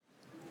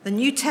The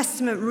New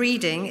Testament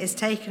reading is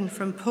taken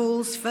from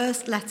Paul's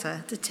first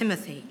letter to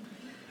Timothy,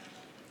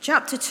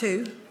 chapter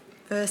 2,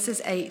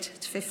 verses 8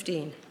 to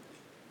 15.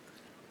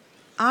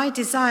 I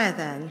desire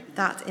then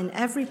that in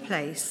every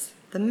place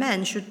the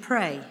men should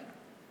pray,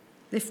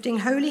 lifting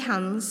holy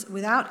hands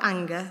without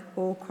anger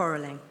or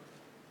quarrelling.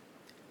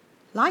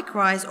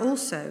 Likewise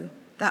also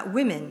that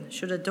women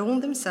should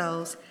adorn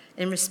themselves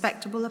in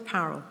respectable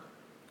apparel,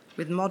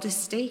 with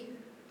modesty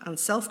and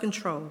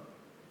self-control,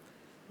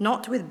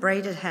 not with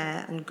braided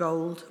hair and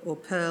gold or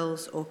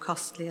pearls or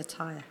costly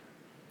attire,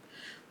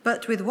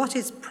 but with what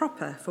is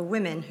proper for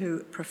women who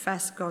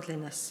profess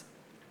godliness,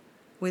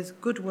 with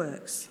good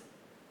works.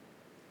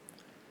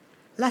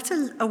 Let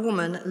a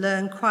woman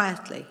learn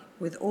quietly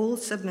with all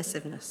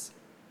submissiveness.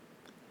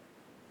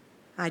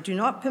 I do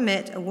not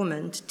permit a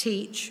woman to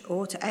teach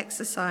or to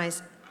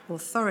exercise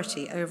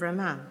authority over a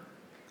man.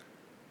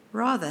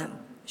 Rather,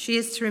 she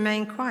is to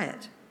remain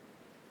quiet.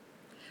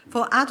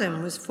 For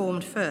Adam was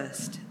formed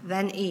first,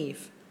 then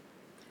Eve.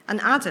 And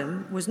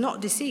Adam was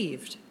not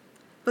deceived,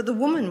 but the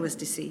woman was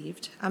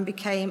deceived and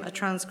became a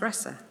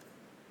transgressor.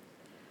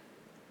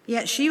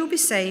 Yet she will be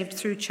saved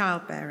through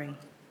childbearing,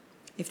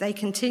 if they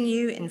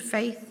continue in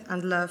faith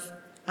and love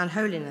and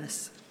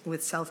holiness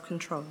with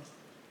self-control.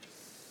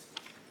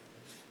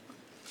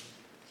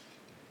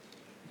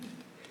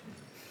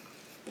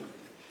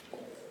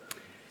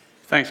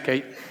 Thanks,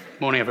 Kate.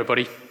 Morning,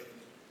 everybody.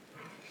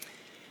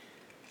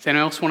 Does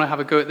anyone else want to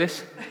have a go at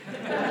this?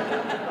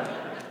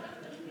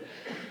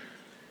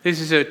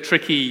 This is a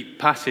tricky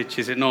passage,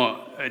 is it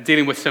not?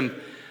 Dealing with some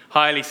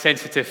highly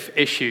sensitive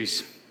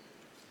issues.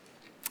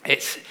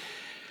 It's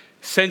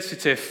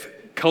sensitive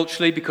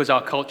culturally because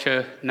our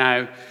culture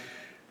now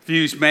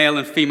views male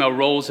and female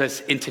roles as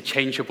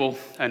interchangeable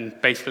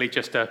and basically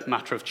just a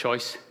matter of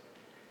choice.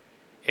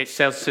 It's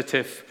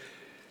sensitive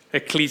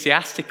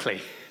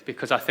ecclesiastically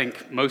because I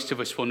think most of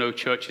us will know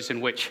churches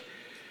in which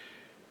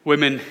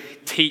women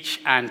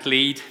teach and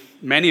lead,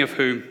 many of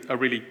whom are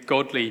really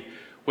godly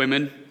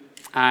women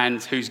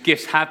and whose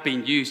gifts have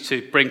been used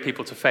to bring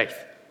people to faith.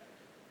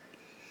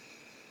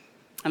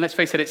 And let's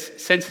face it,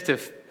 it's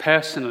sensitive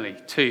personally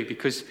too,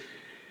 because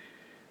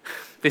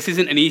this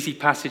isn't an easy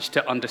passage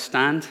to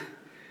understand,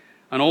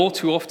 and all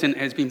too often it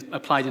has been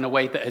applied in a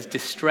way that has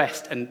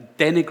distressed and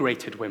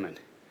denigrated women,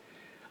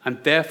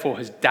 and therefore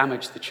has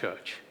damaged the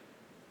church.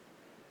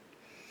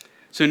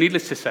 So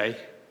needless to say,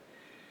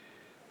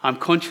 I'm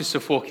conscious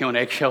of walking on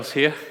eggshells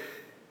here.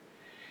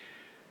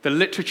 The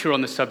literature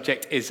on the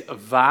subject is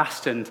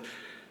vast, and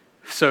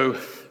so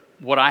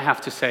what I have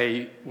to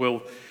say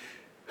will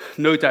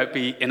no doubt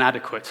be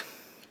inadequate.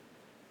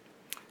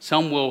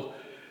 Some will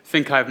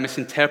think I've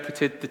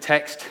misinterpreted the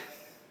text,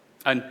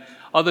 and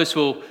others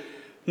will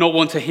not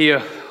want to hear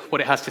what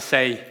it has to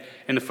say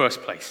in the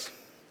first place.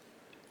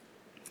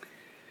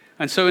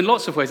 And so in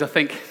lots of ways, I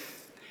think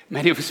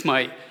many of us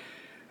might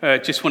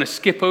just want to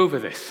skip over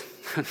this,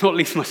 not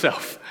least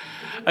myself,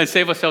 and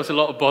save ourselves a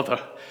lot of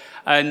bother,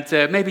 and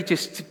maybe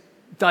just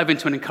dive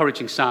into an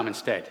encouraging psalm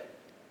instead.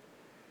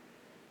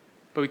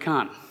 But we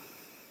can't.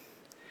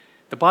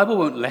 The Bible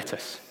won't let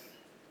us,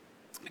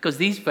 because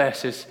these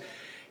verses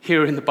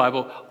here in the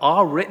Bible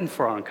are written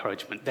for our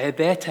encouragement. They're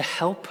there to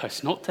help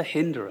us, not to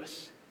hinder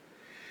us.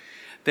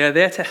 They're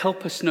there to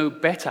help us know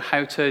better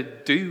how to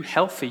do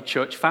healthy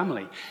church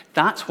family.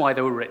 That's why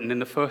they were written in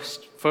the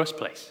first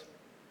place.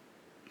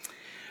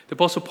 The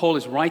Apostle Paul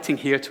is writing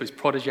here to his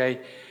protege,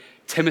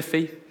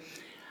 Timothy,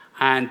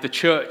 and the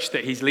church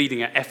that he's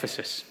leading at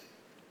Ephesus.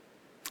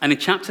 And in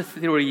chapter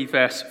 3,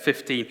 verse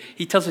 15,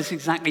 he tells us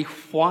exactly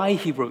why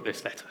he wrote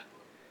this letter.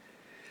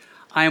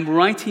 I am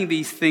writing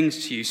these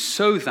things to you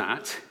so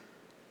that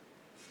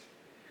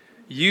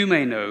you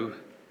may know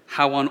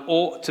how one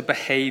ought to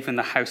behave in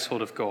the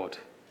household of God,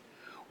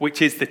 which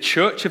is the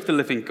church of the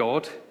living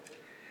God,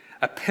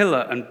 a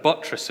pillar and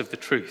buttress of the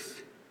truth.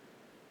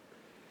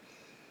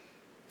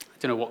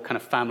 I don't know what kind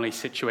of family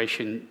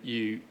situation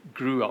you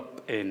grew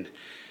up in.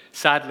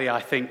 Sadly, I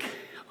think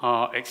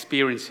our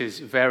experiences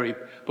vary,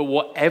 but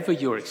whatever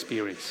your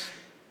experience,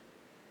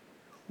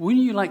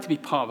 wouldn't you like to be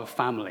part of a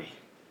family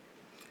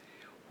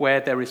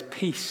where there is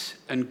peace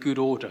and good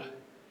order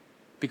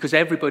because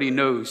everybody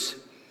knows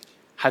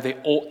how they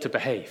ought to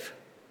behave?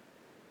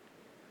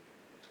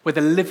 Where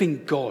the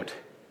living God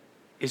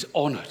is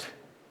honored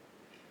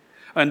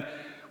and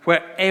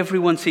where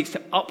everyone seeks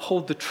to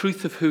uphold the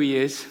truth of who he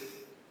is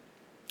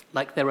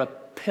like they're a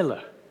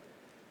pillar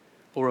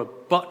or a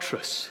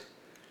buttress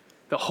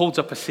that holds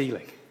up a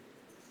ceiling.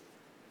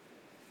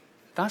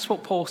 That's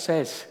what Paul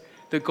says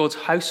that God's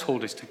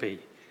household is to be,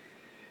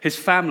 his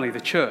family,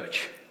 the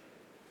church.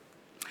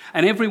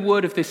 And every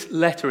word of this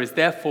letter is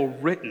therefore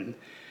written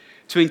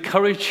to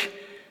encourage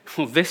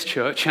this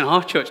church and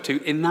our church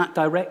too in that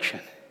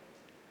direction,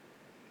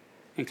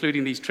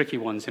 including these tricky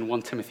ones in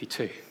 1 Timothy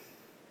 2.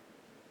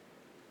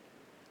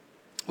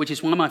 Which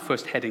is why my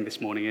first heading this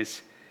morning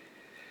is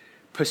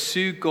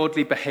pursue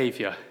godly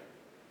behavior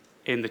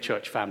in the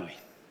church family.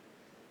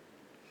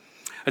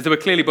 As there were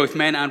clearly both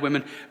men and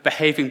women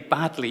behaving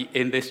badly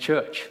in this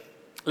church.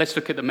 Let's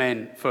look at the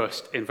men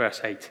first in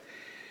verse 8.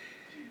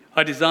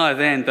 I desire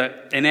then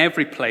that in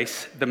every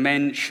place the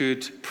men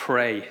should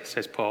pray,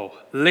 says Paul,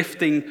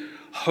 lifting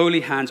holy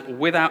hands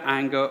without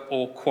anger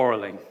or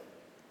quarreling.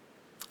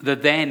 The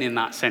then in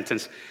that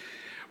sentence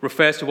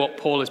refers to what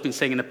Paul has been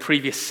saying in the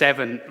previous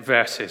 7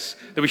 verses,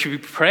 that we should be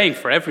praying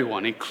for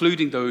everyone,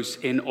 including those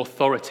in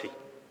authority,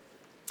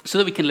 so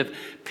that we can live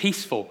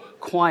peaceful,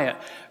 quiet,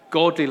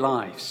 godly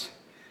lives,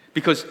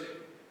 because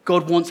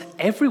God wants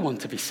everyone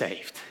to be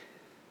saved.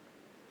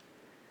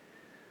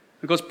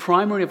 And God's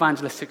primary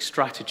evangelistic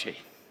strategy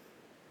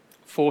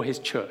for his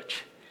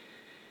church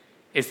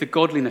is the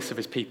godliness of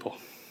his people.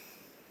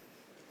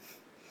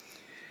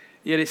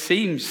 Yet it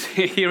seems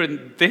here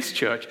in this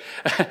church,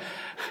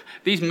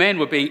 these men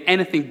were being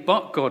anything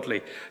but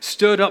godly,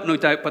 stirred up, no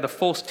doubt, by the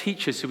false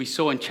teachers who we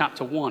saw in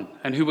chapter 1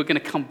 and who we're going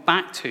to come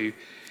back to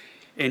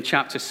in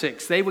chapter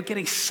 6. They were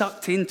getting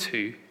sucked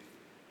into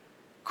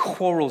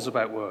quarrels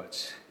about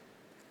words,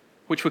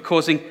 which were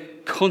causing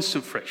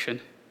constant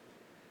friction,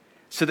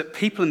 so that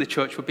people in the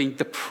church were being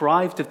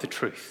deprived of the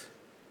truth.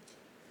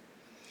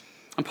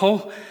 And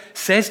Paul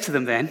says to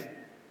them then,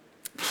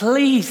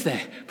 please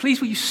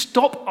will you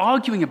stop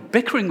arguing and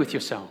bickering with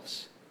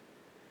yourselves?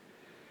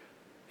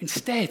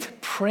 Instead,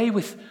 pray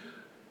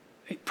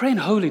in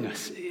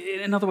holiness.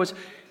 In other words,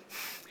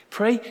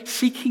 pray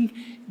seeking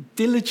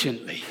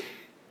diligently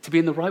to be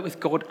in the right with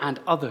God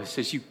and others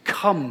as you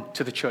come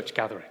to the church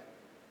gathering.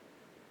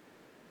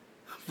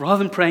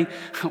 Rather than praying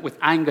with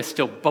anger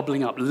still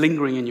bubbling up,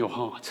 lingering in your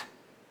heart.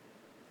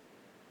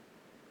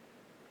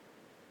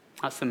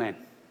 That's the men.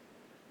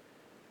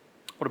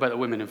 What about the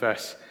women in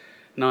verse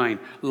 9?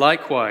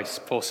 Likewise,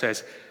 Paul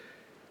says,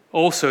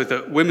 also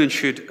that women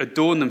should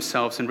adorn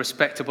themselves in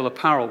respectable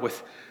apparel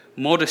with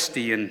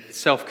modesty and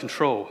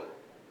self-control,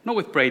 not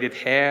with braided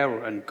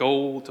hair and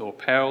gold or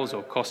pearls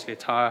or costly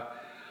attire,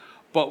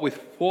 but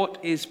with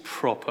what is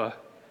proper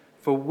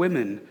for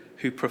women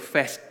who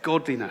profess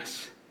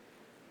godliness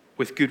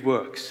with good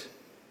works.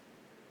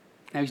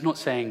 Now, he's not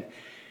saying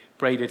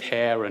braided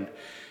hair and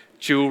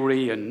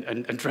jewelry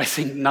and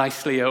dressing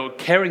nicely or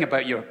caring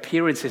about your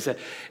appearance is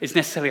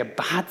necessarily a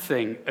bad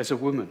thing as a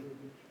woman.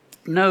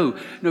 No,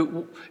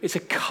 it's a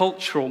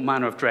cultural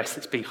manner of dress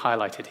that's being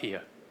highlighted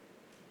here.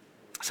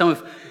 Some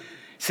have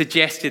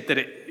suggested that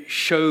it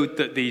showed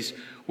that these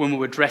women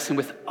were dressing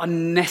with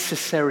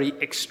unnecessary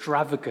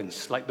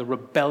extravagance, like the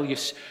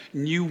rebellious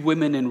new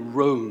women in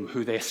Rome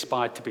who they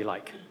aspired to be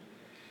like.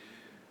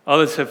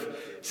 Others have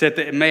said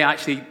that it may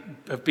actually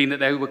have been that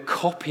they were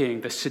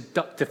copying the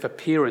seductive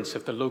appearance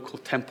of the local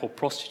temple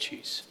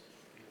prostitutes.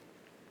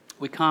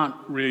 We can't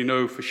really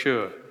know for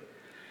sure.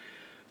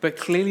 But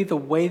clearly the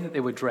way that they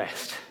were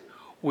dressed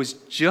was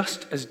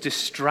just as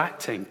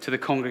distracting to the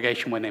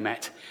congregation when they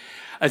met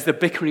as the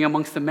bickering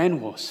amongst the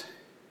men was.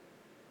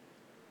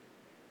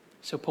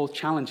 So Paul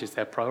challenges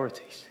their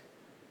priorities.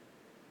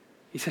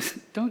 He says,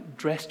 don't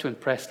dress to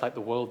impress like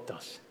the world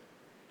does.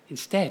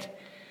 Instead,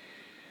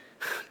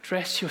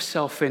 dress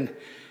yourself in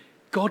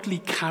godly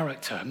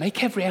character.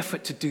 Make every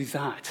effort to do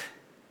that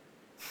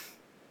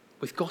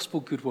with gospel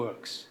good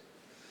works.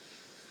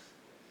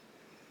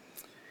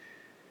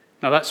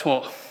 Now that's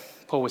what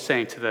Paul was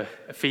saying to the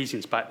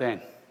Ephesians back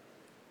then.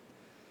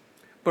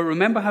 But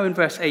remember how in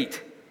verse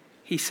 8,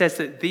 he says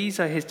that these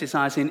are his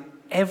desires in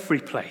every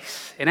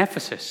place. In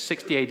Ephesus,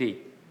 60 AD,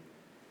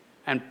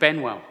 and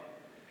Benwell,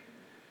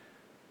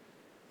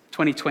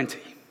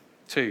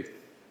 2022.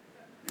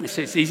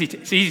 It's easy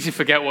to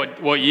forget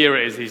what year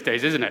it is these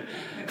days, isn't it?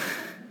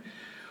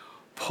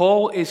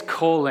 Paul is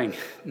calling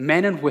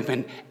men and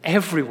women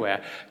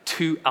everywhere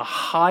to a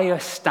higher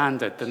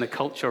standard than the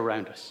culture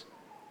around us.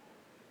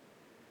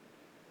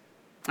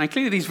 And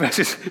clearly these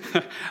verses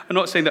are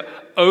not saying that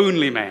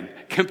only men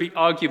can be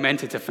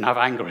argumentative and have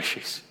anger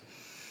issues.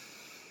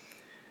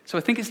 So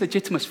I think it's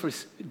legitimate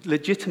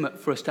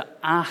for us to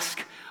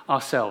ask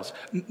ourselves,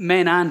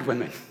 men and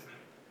women,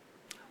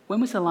 when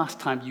was the last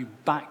time you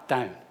backed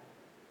down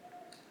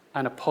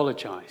and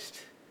apologized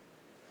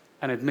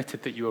and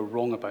admitted that you were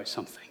wrong about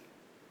something?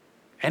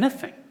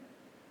 Anything?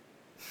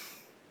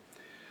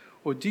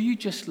 Or do you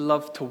just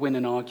love to win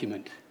an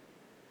argument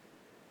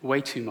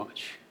way too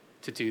much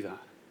to do that?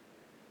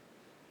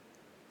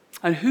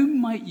 And who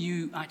might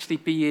you actually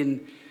be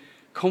in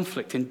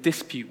conflict and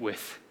dispute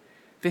with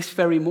this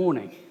very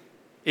morning?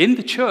 In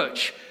the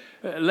church,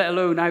 let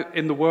alone out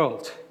in the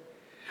world.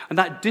 And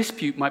that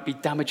dispute might be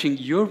damaging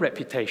your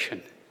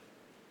reputation,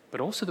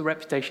 but also the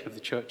reputation of the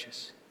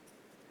churches.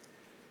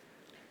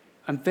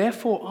 And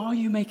therefore, are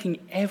you making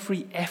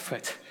every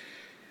effort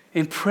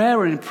in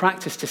prayer and in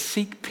practice to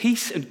seek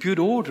peace and good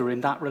order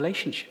in that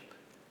relationship?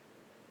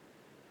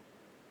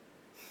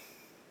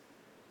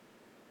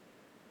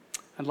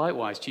 And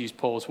likewise, to use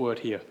Paul's word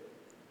here,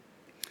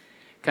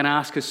 can I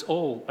ask us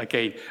all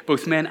again,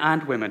 both men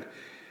and women,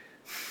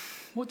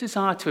 what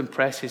desire to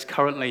impress is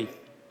currently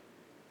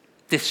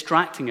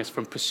distracting us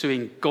from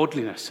pursuing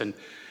godliness and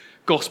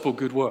gospel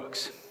good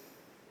works?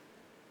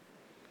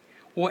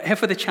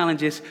 Whatever the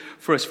challenge is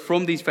for us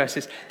from these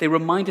verses, they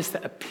remind us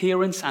that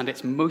appearance and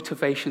its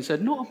motivations are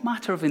not a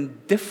matter of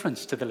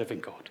indifference to the living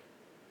God.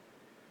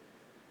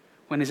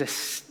 When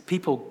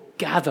people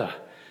gather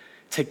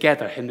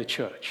together in the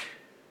church,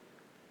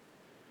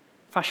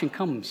 fashion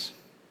comes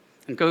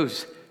and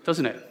goes,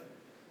 doesn't it?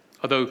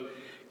 Although,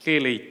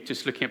 clearly,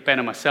 just looking at Ben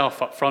and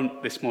myself up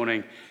front this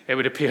morning, it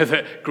would appear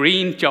that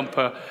green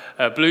jumper,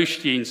 blue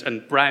jeans,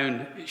 and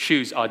brown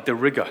shoes are de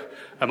rigueur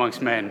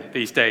amongst men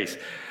these days.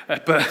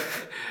 But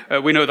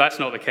we know that's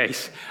not the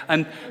case.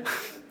 And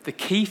the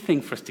key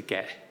thing for us to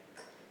get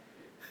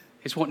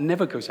is what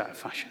never goes out of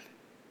fashion.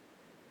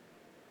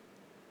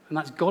 And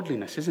that's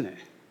godliness, isn't it?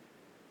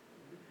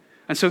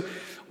 And so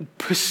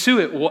pursue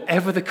it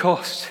whatever the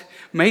cost.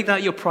 Make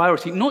that your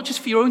priority, not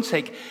just for your own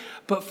sake,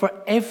 but for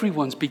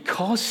everyone's,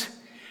 because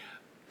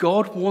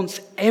God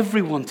wants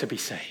everyone to be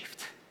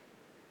saved.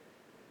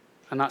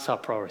 And that's our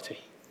priority.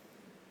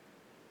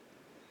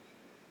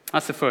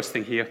 That's the first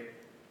thing here.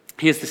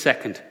 Here's the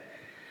second.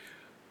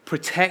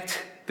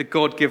 Protect the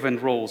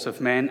God-given roles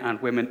of men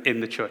and women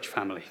in the church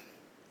family.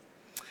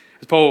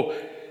 As Paul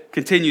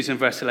continues in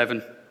verse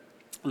 11,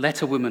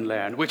 let a woman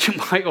learn, which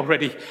might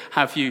already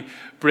have you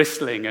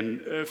bristling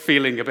and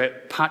feeling a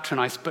bit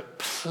patronized, but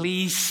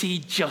please see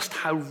just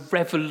how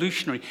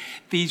revolutionary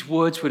these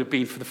words would have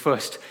been for the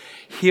first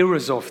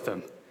hearers of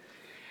them.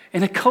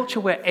 In a culture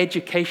where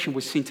education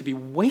was seen to be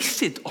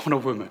wasted on a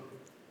woman,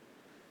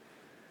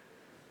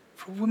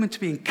 for a woman to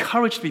be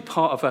encouraged to be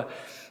part of a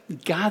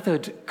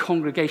gathered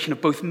congregation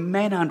of both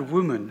men and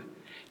women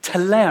to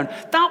learn,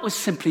 that was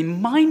simply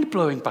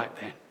mind-blowing back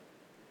then.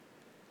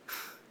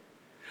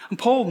 And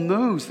Paul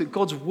knows that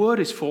God's word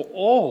is for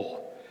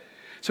all.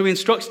 So he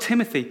instructs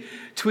Timothy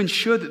to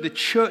ensure that the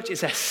church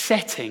is a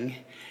setting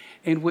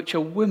in which a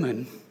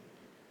woman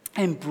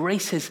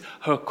embraces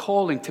her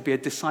calling to be a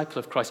disciple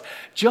of Christ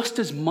just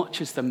as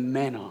much as the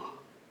men are.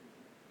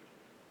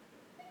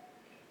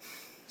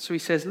 So he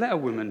says, let a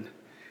woman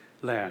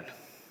learn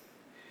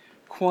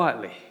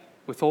quietly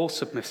with all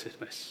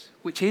submissiveness,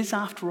 which is,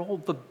 after all,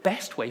 the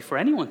best way for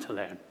anyone to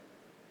learn.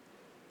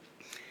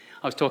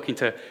 I was talking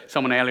to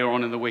someone earlier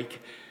on in the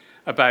week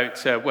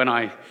about when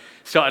I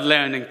started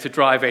learning to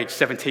drive age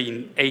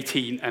 17,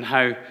 18, and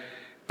how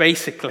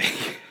basically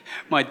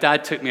my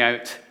dad took me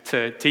out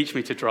to teach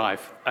me to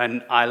drive,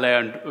 and I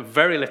learned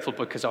very little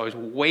because I was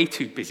way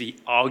too busy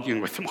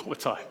arguing with him all the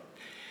time.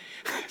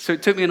 So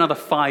it took me another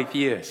 5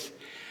 years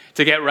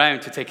to get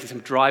round to taking some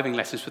driving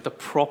lessons with a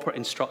proper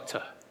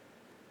instructor.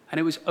 And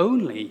it was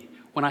only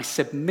when I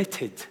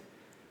submitted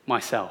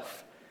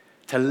myself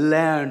to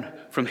learn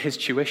from his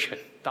tuition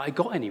that I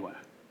got anywhere.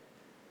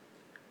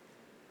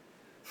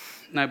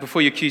 Now,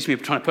 before you accuse me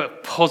of trying to put a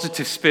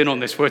positive spin on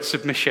this word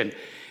submission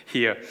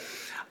here,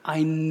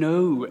 I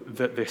know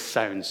that this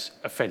sounds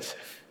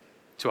offensive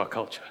to our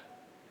culture.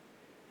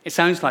 It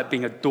sounds like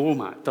being a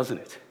doormat, doesn't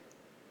it?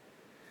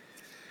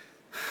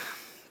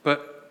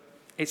 But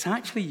it's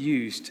actually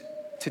used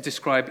to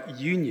describe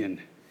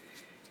union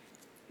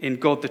in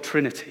God the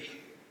Trinity,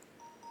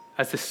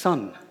 as the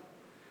Son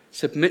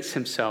submits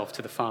himself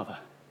to the Father,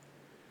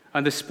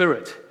 and the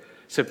Spirit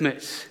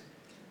submits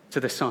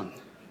to the Son,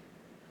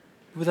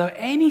 without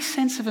any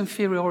sense of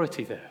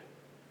inferiority there.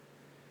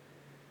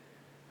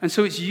 And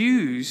so it's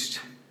used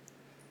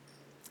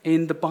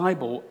in the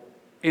Bible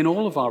in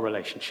all of our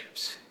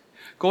relationships.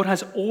 God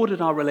has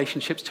ordered our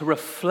relationships to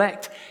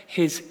reflect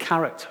his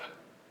character,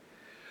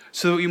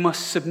 so that we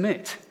must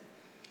submit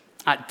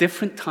at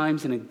different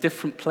times and in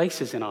different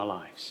places in our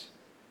lives.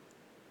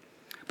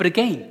 But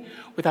again,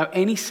 without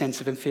any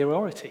sense of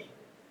inferiority.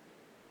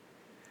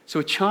 So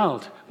a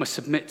child must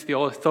submit to the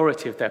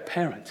authority of their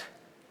parent.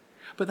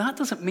 But that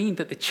doesn't mean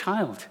that the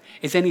child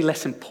is any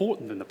less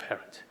important than the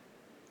parent.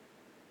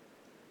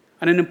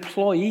 And an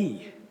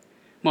employee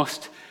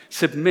must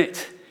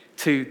submit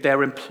to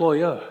their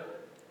employer.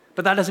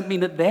 But that doesn't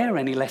mean that they're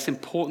any less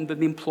important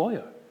than the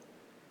employer.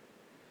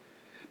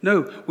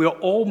 No, we are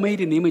all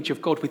made in the image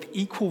of God with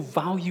equal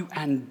value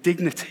and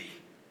dignity.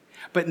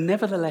 But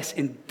nevertheless,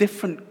 in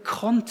different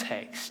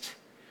contexts,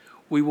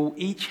 we will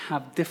each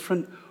have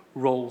different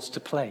roles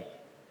to play.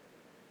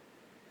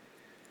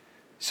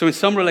 So in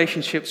some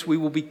relationships, we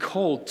will be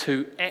called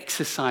to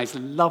exercise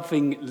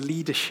loving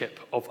leadership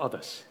of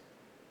others.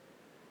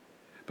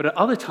 But at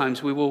other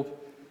times, we will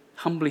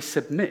humbly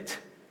submit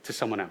to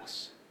someone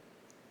else.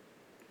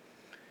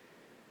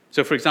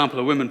 So, for example,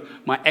 a woman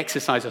might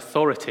exercise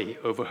authority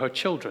over her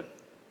children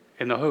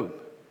in the home,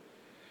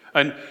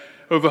 and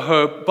over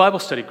her Bible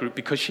study group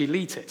because she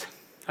leads it,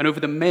 and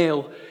over the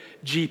male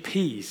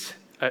GPs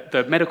at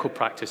the medical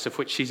practice of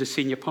which she's a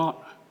senior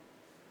partner.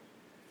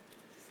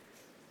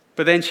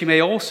 But then she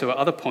may also, at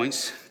other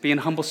points, be in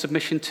humble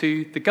submission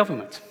to the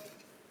government,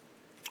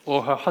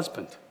 or her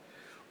husband,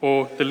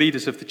 or the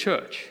leaders of the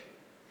church.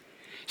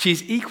 She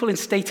is equal in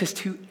status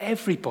to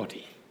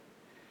everybody,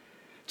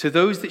 to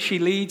those that she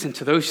leads and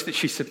to those that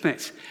she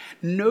submits.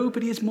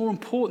 Nobody is more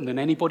important than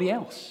anybody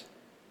else.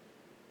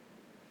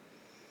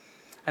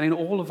 And in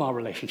all of our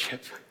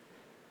relationships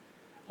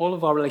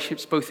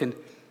both in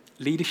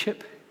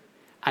leadership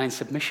And in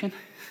submission,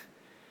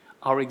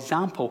 our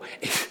example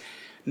is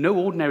no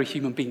ordinary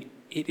human being.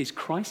 It is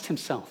Christ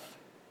himself.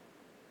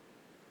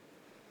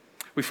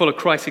 We follow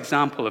Christ's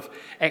example of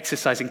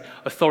exercising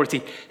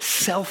authority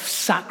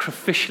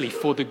self-sacrificially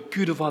for the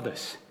good of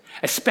others,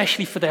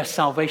 especially for their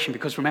salvation,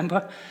 because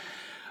remember,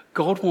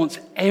 God wants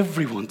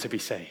everyone to be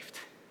saved.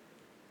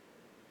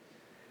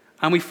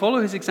 And we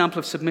follow his example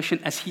of submission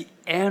as he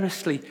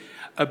earnestly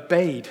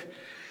obeyed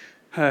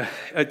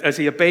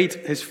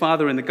his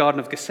Father in the Garden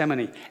of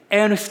Gethsemane,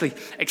 earnestly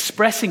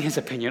expressing his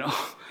opinion,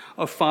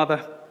 oh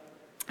Father,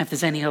 if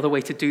there's any other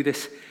way to do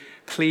this,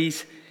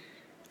 please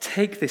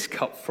take this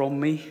cup from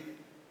me.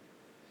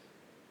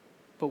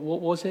 But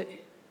what was it?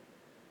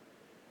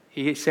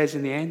 He says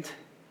in the end,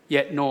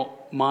 yet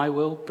not my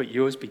will, but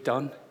yours be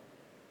done.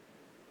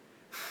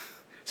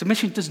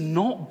 Submission does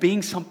not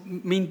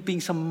mean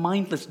being some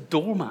mindless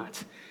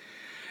doormat.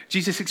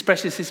 Jesus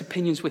expresses his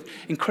opinions with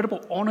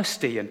incredible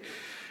honesty and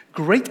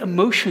great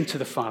emotion to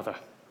the Father.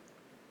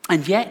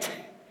 And yet,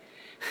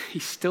 he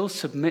still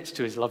submits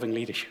to his loving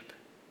leadership.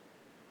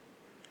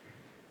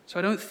 So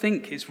I don't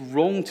think it's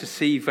wrong to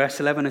see verse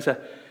 11 as a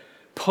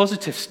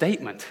positive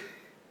statement,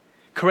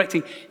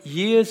 correcting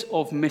years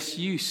of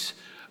misuse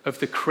of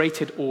the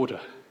created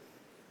order.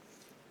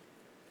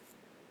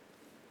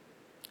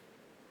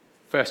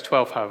 Verse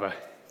 12, however,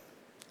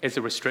 is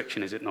a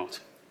restriction, is it not?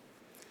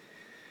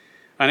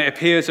 And it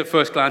appears at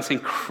first glance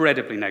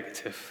incredibly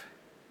negative.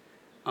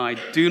 I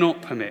do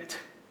not permit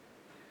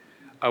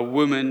a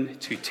woman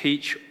to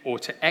teach or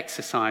to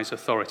exercise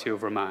authority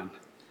over a man.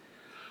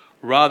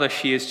 Rather,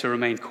 she is to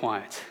remain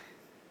quiet.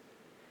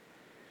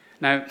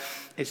 Now,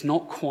 it's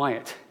not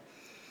quiet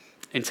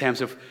in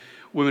terms of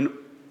women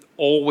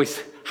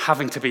always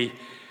having to be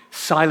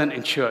silent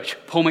in church.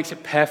 Paul makes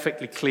it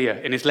perfectly clear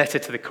in his letter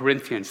to the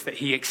Corinthians that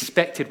he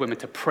expected women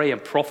to pray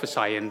and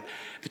prophesy in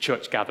the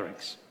church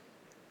gatherings.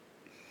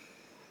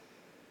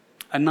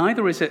 And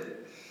neither is it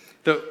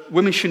that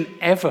women shouldn't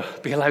ever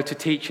be allowed to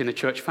teach in the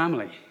church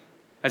family.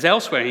 As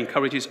elsewhere, he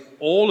encourages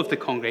all of the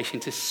congregation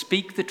to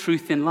speak the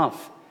truth in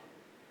love,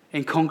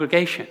 in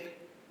congregation.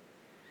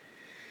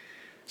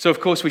 So,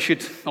 of course, we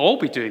should all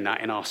be doing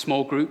that in our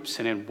small groups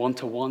and in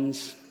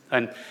one-to-ones.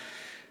 And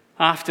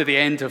after the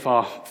end of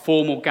our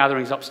formal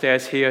gatherings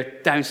upstairs here,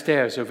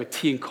 downstairs over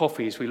tea and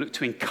coffees, we look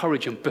to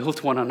encourage and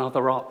build one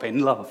another up in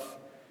love.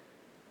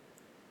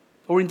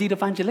 Or indeed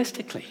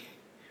evangelistically,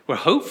 where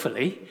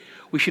hopefully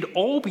we should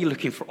all be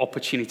looking for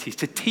opportunities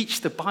to teach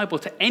the Bible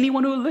to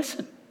anyone who will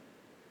listen.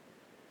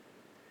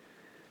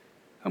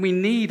 And we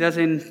need, as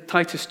in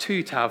Titus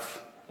 2, to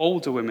have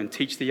older women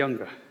teach the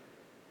younger.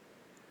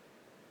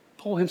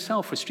 Paul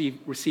himself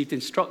received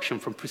instruction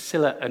from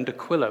Priscilla and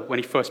Aquila when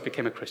he first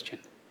became a Christian.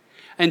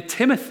 And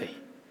Timothy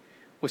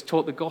was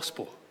taught the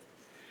gospel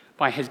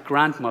by his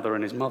grandmother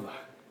and his mother.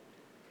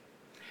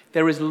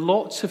 There is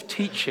lots of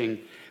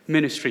teaching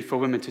ministry for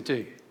women to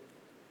do.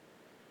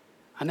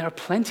 And there are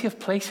plenty of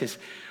places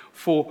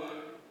for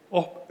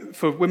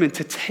women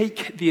to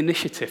take the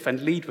initiative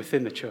and lead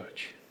within the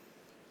church.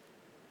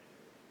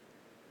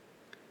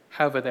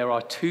 However, there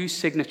are two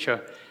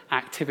signature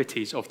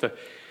activities of the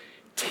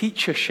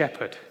teacher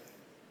shepherd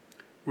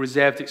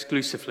reserved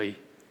exclusively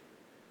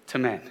to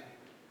men.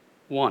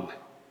 One,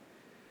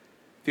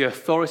 the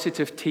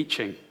authoritative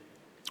teaching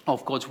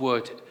of God's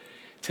word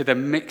to the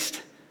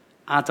mixed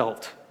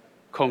adult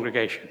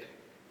congregation.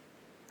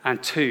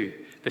 And two,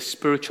 the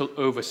spiritual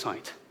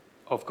oversight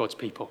of God's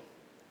people.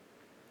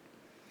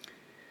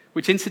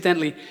 Which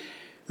incidentally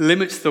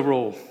limits the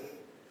role,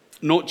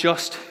 not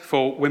just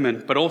for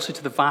women, but also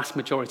to the vast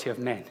majority of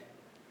men.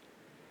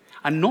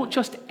 And not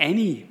just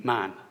any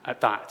man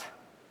at that.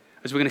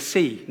 As we're going to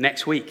see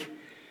next week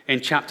in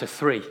chapter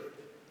 3,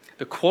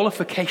 the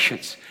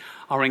qualifications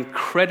are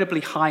incredibly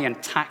high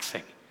and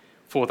taxing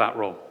for that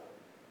role.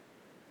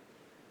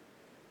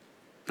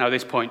 Now, at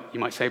this point, you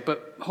might say,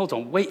 but hold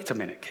on, wait a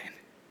minute, Ken.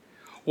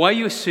 Why are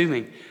you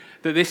assuming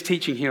that this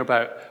teaching here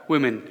about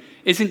women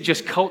isn't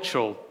just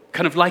cultural,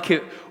 kind of like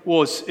it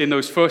was in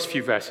those first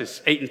few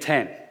verses, 8 and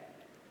 10?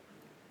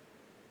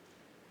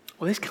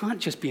 Well, this can't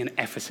just be an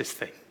Ephesus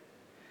thing.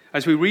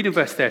 As we read in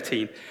verse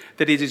 13,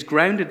 that it is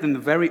grounded in the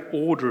very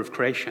order of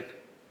creation.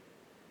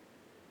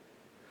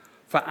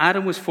 For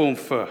Adam was formed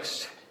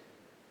first,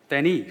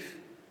 then Eve.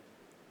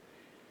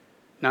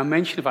 Now,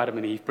 mention of Adam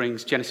and Eve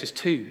brings Genesis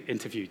 2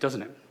 into view,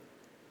 doesn't it?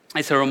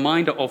 It's a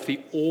reminder of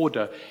the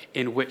order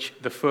in which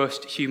the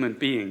first human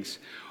beings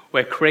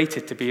were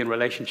created to be in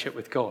relationship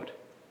with God.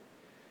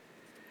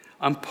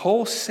 And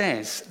Paul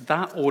says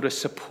that order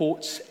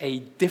supports a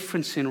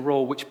difference in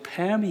role which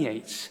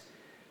permeates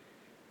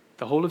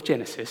the whole of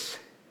Genesis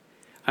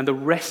and the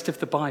rest of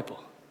the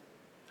Bible,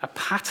 a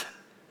pattern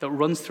that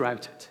runs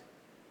throughout it.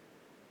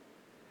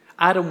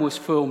 Adam was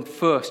formed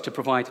first to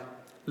provide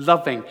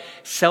loving,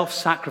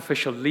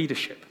 self-sacrificial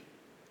leadership.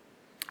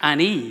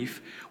 And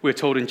Eve, we're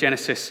told in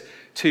Genesis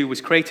 2,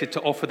 was created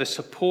to offer the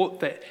support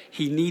that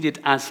he needed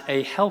as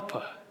a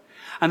helper.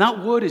 And that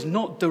word is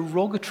not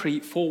derogatory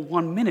for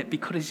 1 minute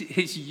because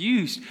it's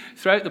used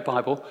throughout the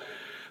Bible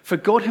for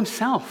God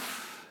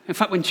himself. In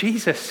fact, when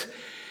Jesus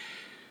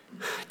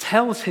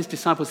tells his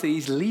disciples that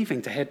he's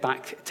leaving to head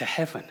back to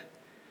heaven,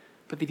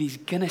 but that he's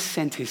going to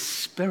send his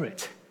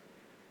Spirit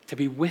to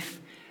be with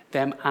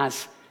them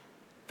as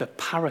the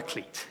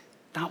Paraclete.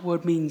 That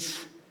word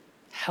means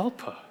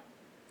helper.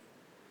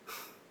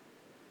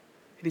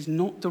 It is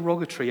not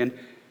derogatory, and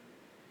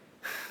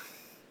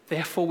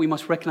therefore we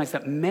must recognize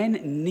that men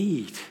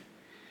need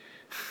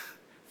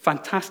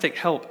fantastic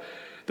help,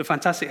 the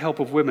fantastic help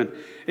of women.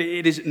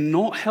 It is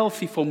not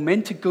healthy for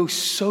men to go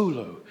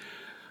solo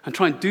and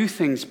try and do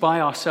things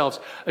by ourselves,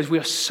 as we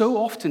are so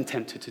often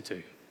tempted to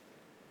do.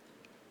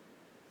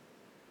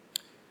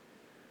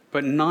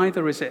 But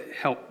neither is it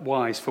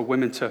wise for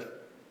women to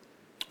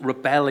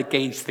rebel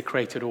against the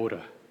created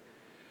order,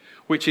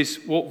 which is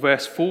what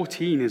verse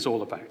 14 is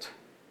all about.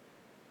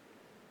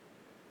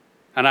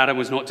 And Adam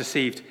was not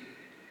deceived,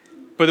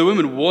 but the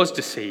woman was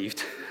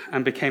deceived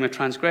and became a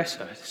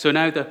transgressor. So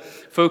now the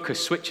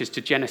focus switches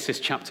to Genesis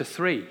chapter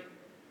 3.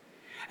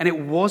 And it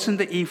wasn't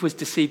that Eve was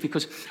deceived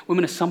because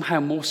women are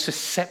somehow more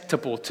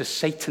susceptible to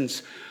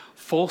Satan's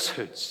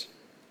falsehoods.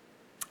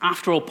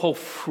 After all, Paul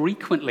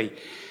frequently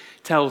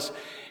tells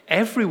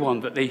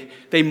everyone that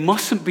they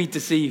mustn't be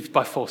deceived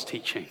by false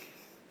teaching.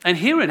 And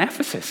here in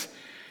Ephesus,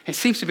 it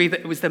seems to be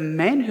that it was the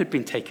men who'd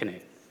been taken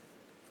in.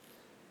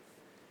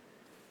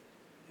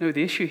 No,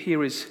 the issue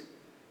here is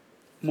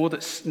more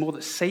that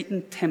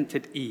Satan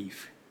tempted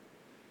Eve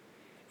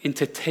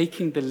into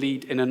taking the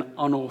lead in an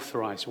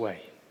unauthorized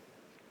way.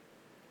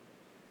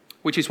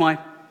 Which is why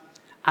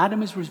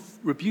Adam is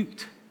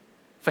rebuked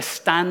for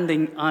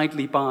standing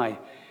idly by,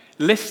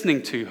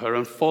 listening to her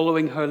and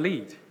following her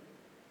lead,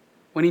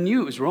 when he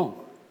knew it was wrong.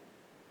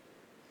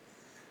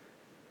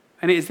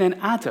 And it is then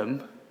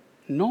Adam,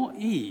 not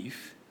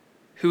Eve,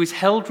 who is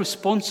held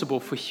responsible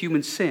for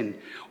human sin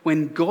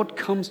when God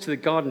comes to the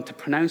garden to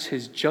pronounce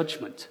his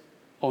judgment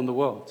on the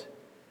world.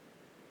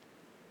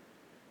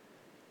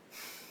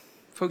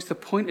 Folks, the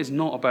point is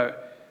not about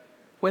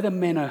whether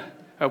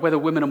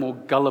women are more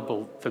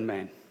gullible than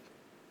men.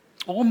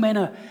 All men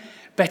are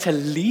better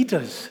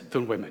leaders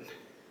than women.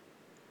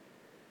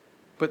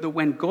 But that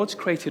when God's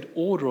created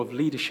order of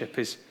leadership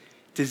is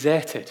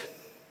deserted,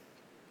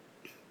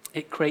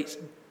 it creates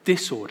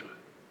disorder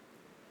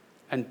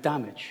and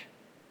damage.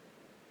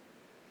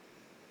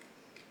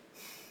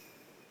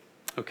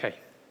 Okay.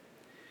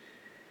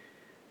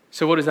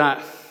 So what does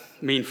that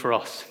mean for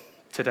us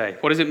today?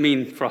 What does it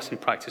mean for us in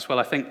practice? Well,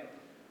 I think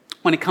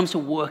when it comes to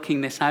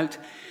working this out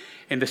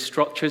in the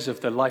structures of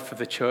the life of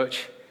the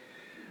church,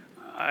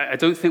 I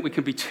don't think we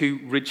can be too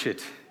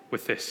rigid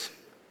with this.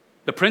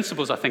 The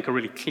principles, I think, are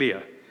really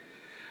clear,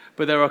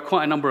 but there are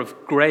quite a number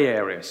of grey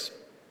areas.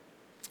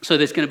 So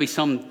there's going to be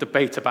some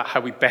debate about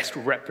how we best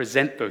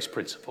represent those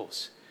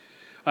principles.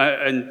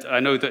 And I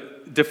know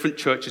that different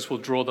churches will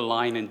draw the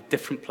line in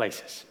different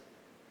places.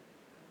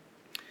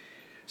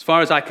 As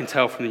far as I can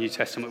tell from the New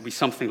Testament, it will be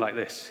something like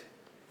this.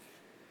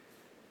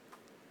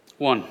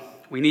 1,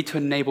 we need to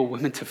enable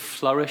women to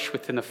flourish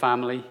within the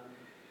family,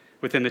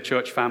 within the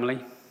church family.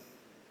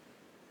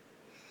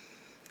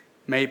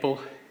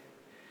 Mabel,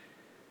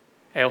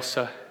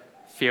 Elsa,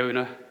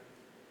 Fiona,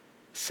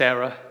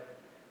 Sarah,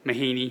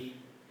 Mahini.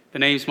 The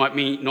names might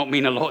not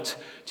mean a lot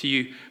to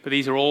you, but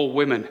these are all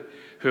women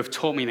who have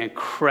taught me an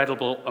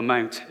incredible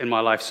amount in my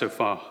life so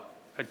far,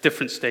 at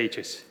different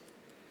stages.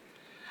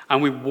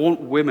 And we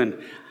want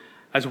women,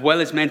 as well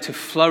as men, to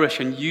flourish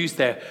and use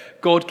their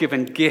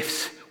God-given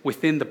gifts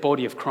within the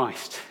body of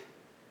Christ.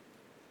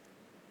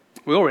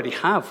 We already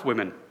have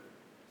women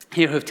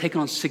here who have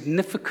taken on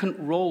significant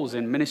roles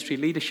in ministry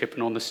leadership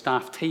and on the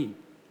staff team.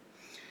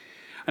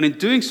 And in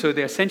doing so,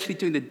 they're essentially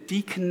doing the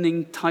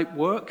deaconing type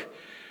work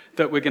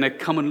that we're going to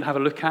come and have a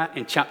look at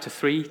in chapter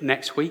 3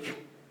 next week.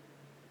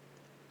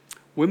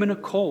 Women are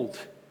called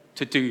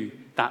to do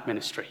that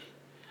ministry,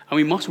 and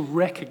we must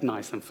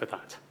recognize them for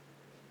that.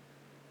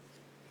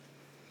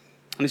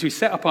 And as we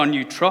set up our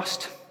new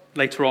trust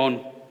later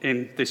on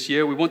in this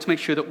year, we want to make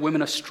sure that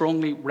women are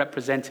strongly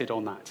represented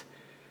on that,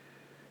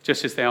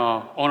 just as they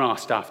are on our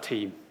staff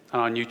team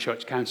and our new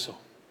church council.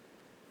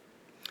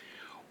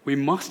 We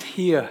must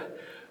hear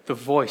the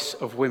voice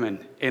of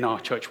women in our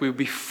church. We would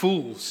be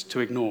fools to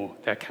ignore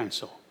their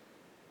counsel.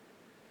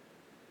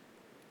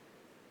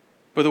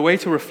 But the way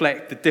to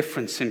reflect the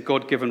difference in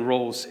God-given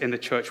roles in the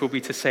church will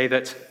be to say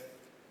that,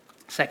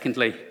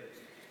 secondly,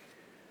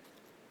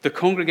 the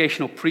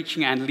congregational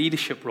preaching and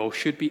leadership role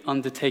should be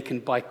undertaken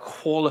by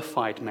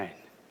qualified men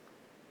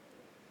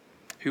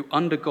who,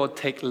 under God,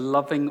 take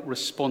loving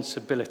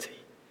responsibility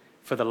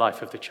for the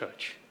life of the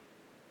church.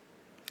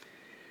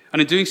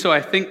 And in doing so,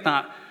 I think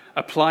that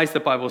applies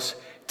the Bible's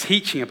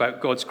teaching about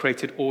God's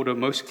created order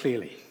most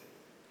clearly.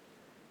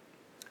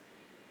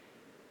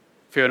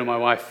 Fiona, my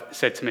wife,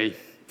 said to me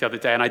the other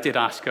day, and I did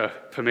ask her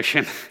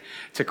permission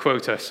to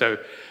quote her, so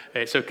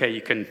it's okay,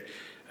 you can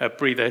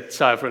breathe a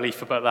sigh of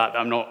relief about that.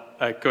 I'm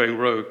not going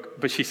rogue.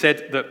 But she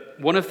said that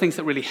one of the things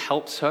that really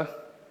helps her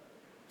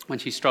when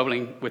she's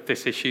struggling with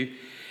this issue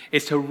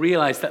is to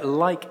realize that,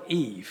 like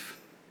Eve,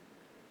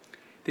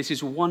 this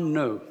is one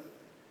no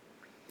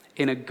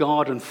in a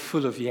garden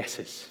full of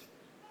yeses.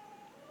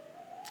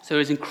 So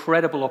there's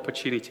incredible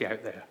opportunity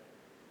out there.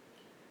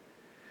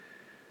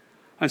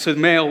 And so the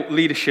male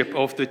leadership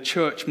of the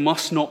church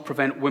must not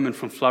prevent women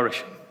from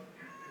flourishing.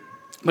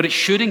 But it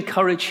should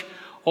encourage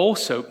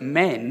also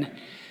men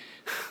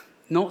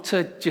not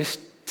to just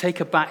take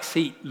a back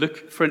seat,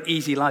 look for an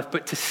easy life,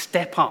 but to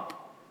step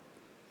up.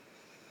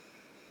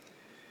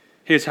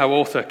 Here's how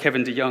author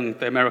Kevin DeYoung,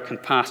 the American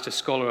pastor,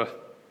 scholar,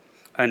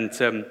 and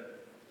an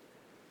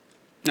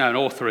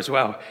author as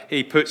well,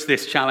 he puts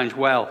this challenge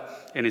well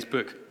in his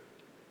book,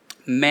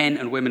 Men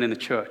and Women in the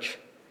Church.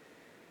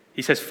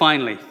 He says,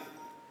 finally,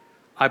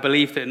 I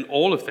believe that in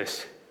all of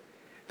this,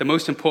 the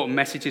most important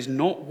message is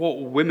not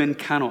what women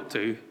cannot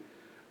do,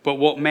 but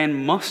what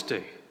men must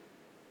do.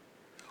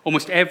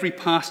 Almost every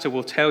pastor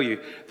will tell you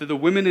that the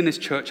women in his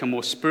church are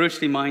more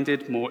spiritually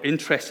minded, more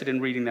interested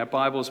in reading their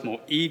Bibles, more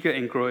eager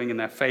in growing in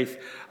their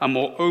faith, and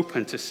more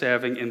open to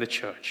serving in the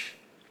church.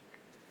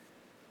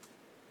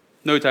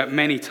 No doubt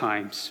many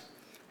times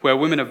where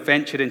women have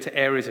ventured into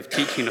areas of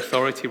teaching and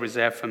authority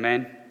reserved for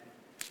men,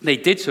 they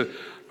did so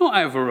not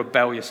out of a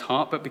rebellious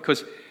heart, but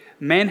because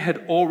men had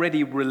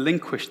already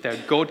relinquished their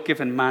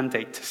God-given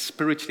mandate to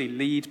spiritually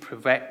lead,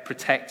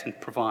 protect,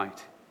 and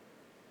provide.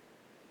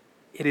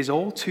 It is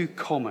all too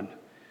common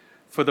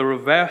for the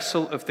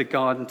reversal of the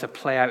garden to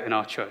play out in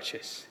our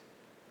churches.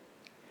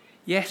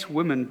 Yes,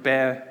 women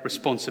bear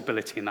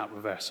responsibility in that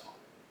reversal.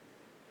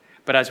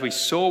 But as we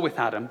saw with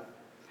Adam,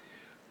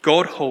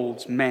 God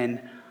holds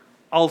men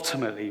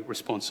ultimately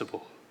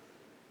responsible.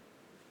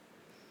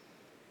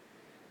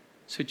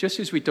 So just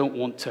as we don't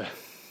want to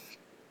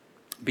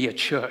be a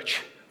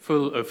church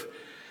full of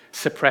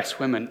suppressed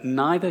women,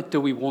 neither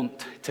do we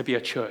want to be a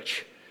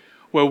church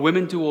where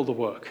women do all the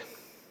work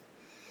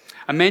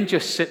and men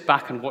just sit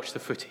back and watch the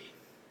footy.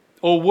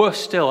 Or worse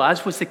still,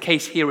 as was the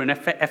case here in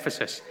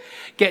Ephesus,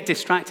 get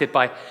distracted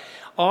by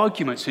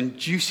arguments and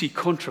juicy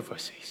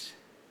controversies.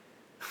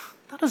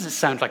 That doesn't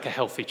sound like a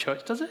healthy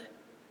church, does it?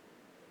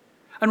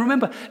 And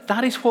remember,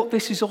 that is what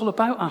this is all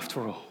about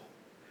after all.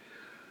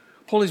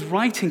 Paul is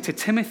writing to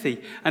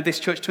Timothy and this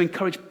church to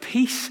encourage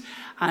peace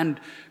and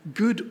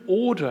good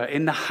order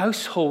in the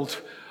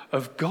household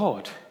of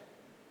God.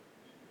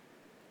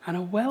 And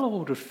a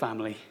well-ordered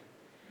family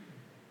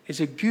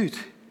is a good,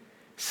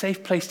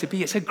 safe place to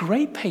be. It's a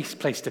great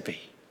place to be.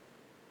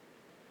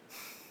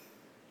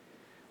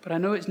 But I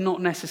know it's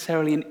not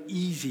necessarily an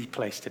easy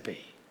place to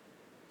be.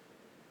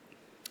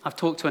 I've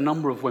talked to a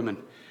number of women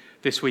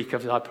this week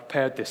as I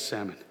prepared this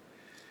sermon.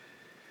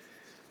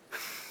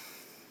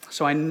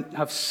 So I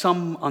have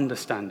some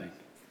understanding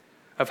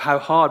of how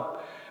hard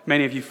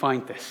many of you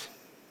find this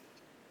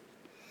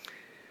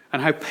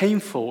and how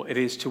painful it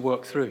is to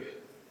work through.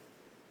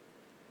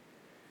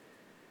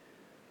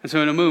 And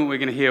so in a moment, we're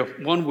going to hear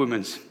one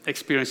woman's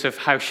experience of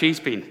how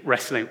she's been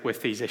wrestling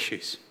with these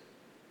issues.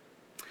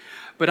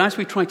 But as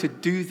we try to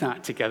do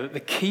that together, the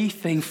key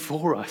thing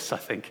for us, I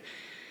think,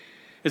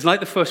 is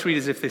like the first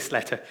readers of this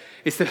letter,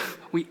 is that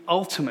we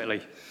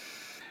ultimately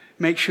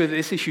make sure that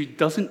this issue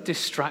doesn't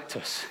distract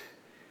us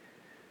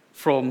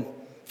from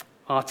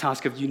our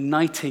task of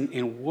uniting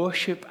in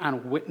worship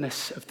and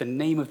witness of the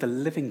name of the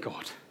living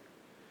God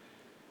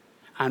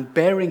and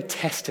bearing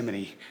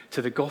testimony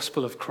to the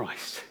gospel of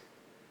Christ,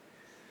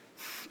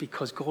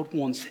 because God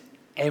wants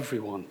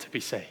everyone to be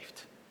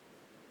saved.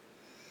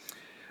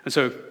 And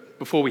so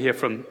before we hear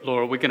from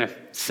Laura, we're going to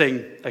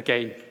sing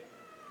again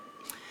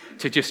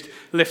to just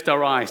lift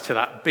our eyes to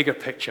that bigger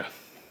picture.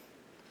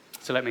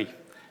 So let me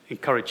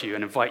encourage you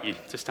and invite you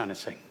to stand and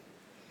sing.